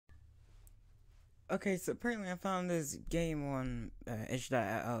Okay, so apparently I found this game on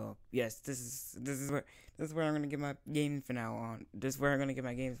itch.io. Yes, this is where I'm gonna get my games for now on. This is where I'm gonna get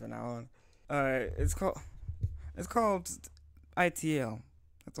my games for now on. It's called ITL.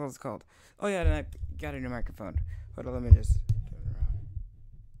 That's all it's called. Oh yeah, then I got a new microphone. Hold on, let me just turn it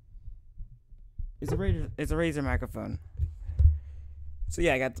around. It's a Razer microphone. So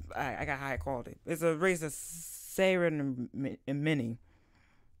yeah, I got high quality. It's a Razer Siren Mini.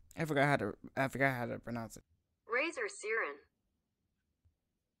 I forgot how to pronounce it. Razor Siren.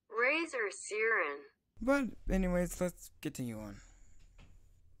 Razor Siren. But anyways, let's continue on.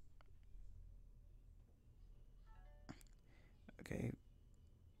 Okay.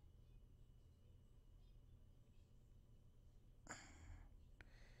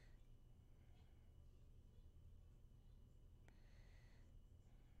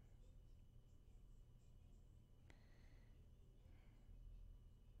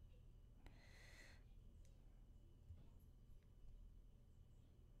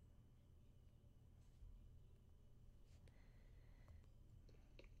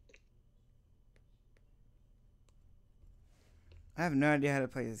 I have no idea how to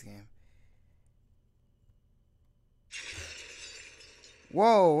play this game.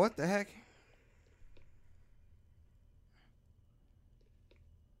 Whoa, what the heck?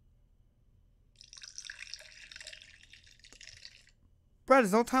 Bro,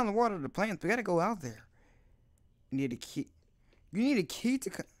 there's no time to water the plants. We gotta go out there. You need a key. You need a key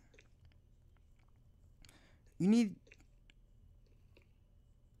to. You need.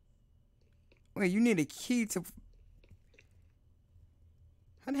 Wait, you need a key to.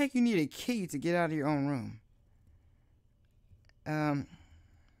 How the heck you need a key to get out of your own room?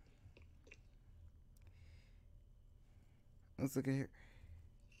 Let's look at here.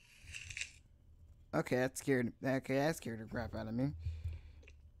 Okay, that scared the crap out of me.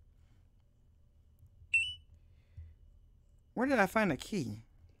 Where did I find a key?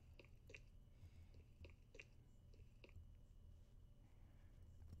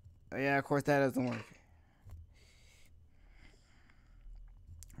 Oh yeah, of course that doesn't work.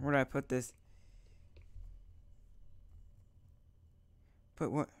 Where did I put this?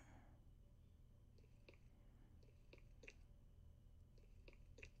 Put what?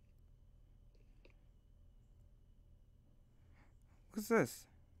 What's this?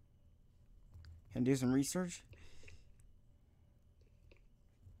 Can I do some research?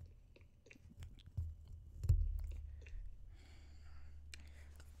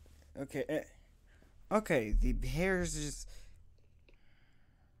 Okay, okay, the hairs just.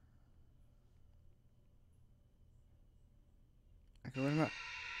 Okay, what about?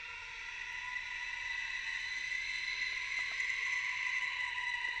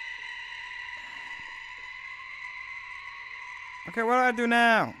 Okay, what do I do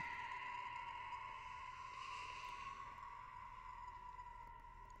now?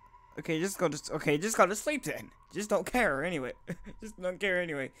 Okay, just go to sleep then. Just don't care anyway. Just don't care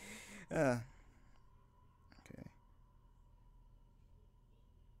anyway. Okay.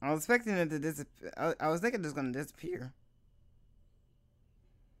 I was expecting it to disappear. I was thinking it was gonna disappear,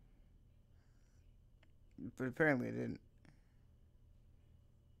 but apparently it didn't.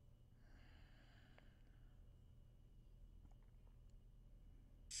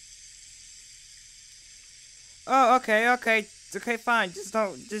 Oh, okay, fine. Just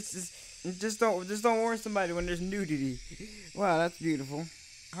don't warn somebody when there's nudity. Wow, that's beautiful.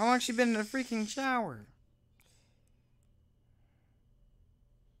 How long she been in the freaking shower?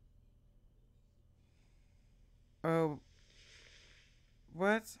 Oh,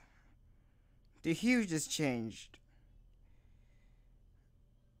 what? The hue just changed.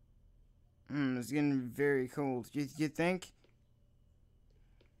 It's getting very cold. You think?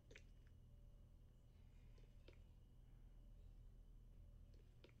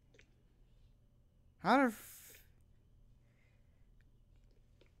 How the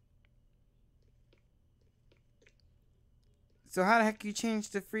So how the heck you change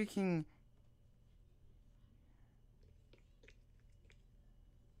the freaking?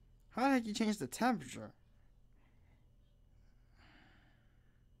 How the heck you change the temperature?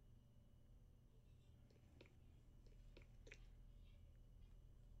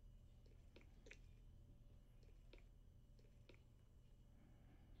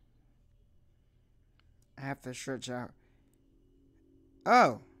 I have to stretch out.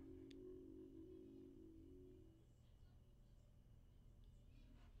 Oh.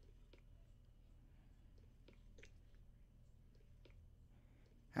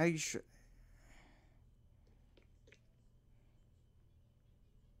 How you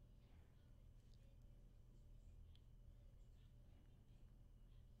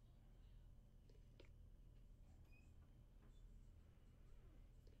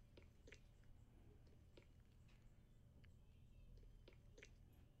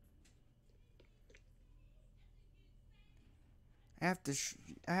I have to.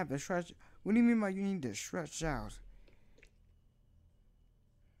 I have to stretch. What do you mean by you need to stretch out?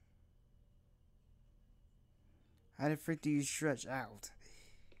 How the frick do you stretch out?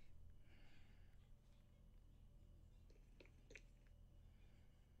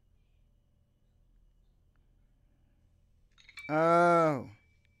 Oh.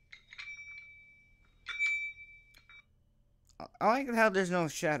 I like how there's no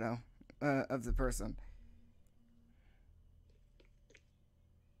shadow of the person.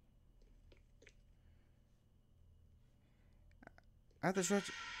 I have to stretch.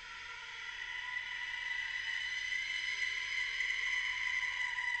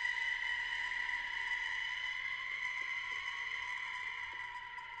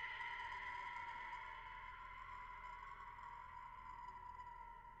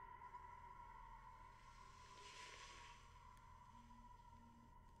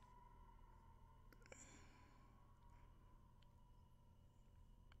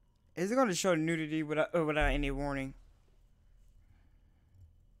 Is it going to show nudity without any warning?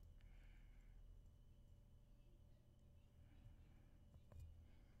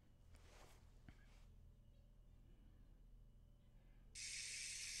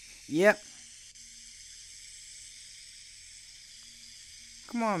 Yep.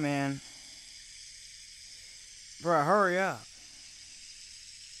 Come on, man. Bro, hurry up.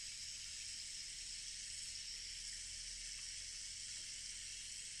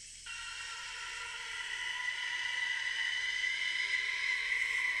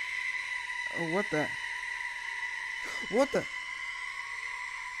 Oh, what the? What the?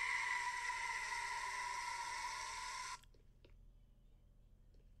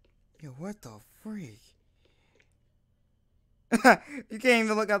 Yo, what the freak? You can't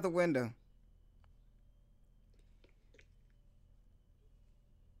even look out the window.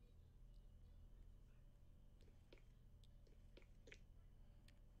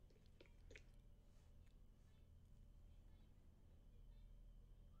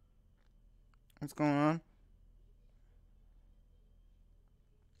 What's going on?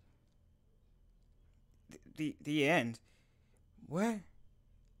 The end. What?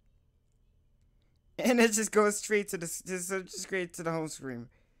 And it just goes straight to the just straight to the home screen.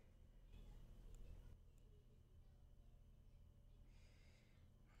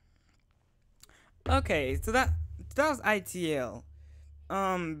 Okay, so that was ITL.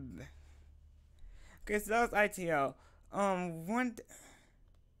 Okay, so that was ITL. One.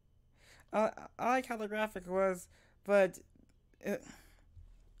 I like how the graphic was, but.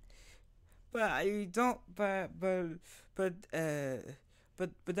 But I don't. But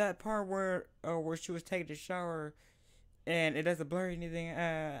that part where she was taking a shower, and it doesn't blur anything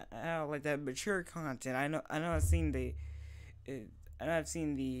out like that mature content. I've seen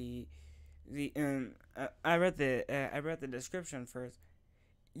I read the description first.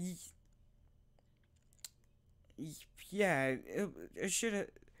 Yeah, it should have.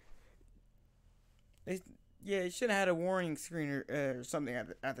 It should have had a warning screen or something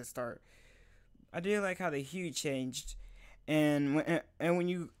at the start. I did like how the hue changed, and when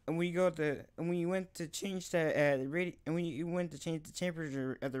you went to change the radio, and when you went to change the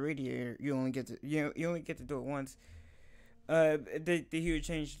temperature of the radiator, you only get to do it once. The hue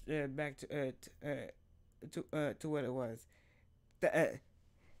changed back to what it was. I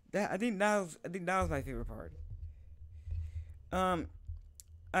think that was my favorite part.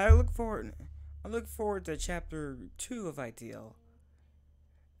 I look forward to chapter 2 of ITL.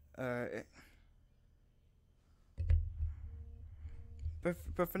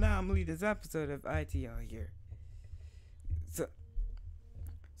 But for now, I'm gonna leave this episode of ITL here. So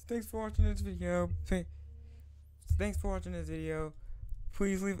thanks for watching this video. Thanks for watching this video.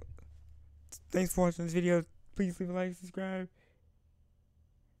 Thanks for watching this video. Please leave a like, subscribe,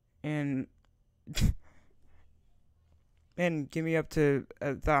 and and get me up to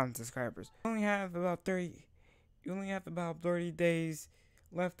 1,000 subscribers. You only have about 30 days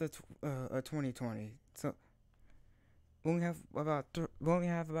left of 2020. So we only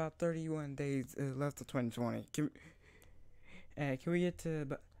have about 31 days left of 2020. Can we get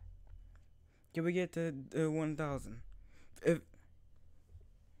to 1,000?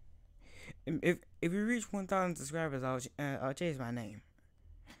 If we reach 1,000 subscribers, I'll change my name.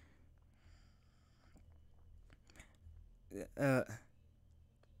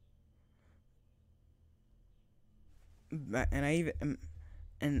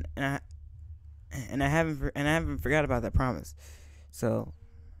 And I haven't forgot about that promise. So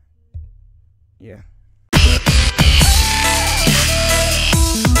yeah. I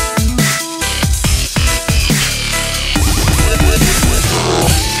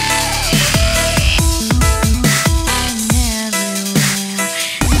never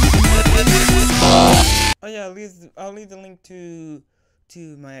I'll leave the link to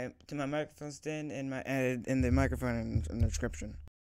my microphone stand and my and the microphone in the description.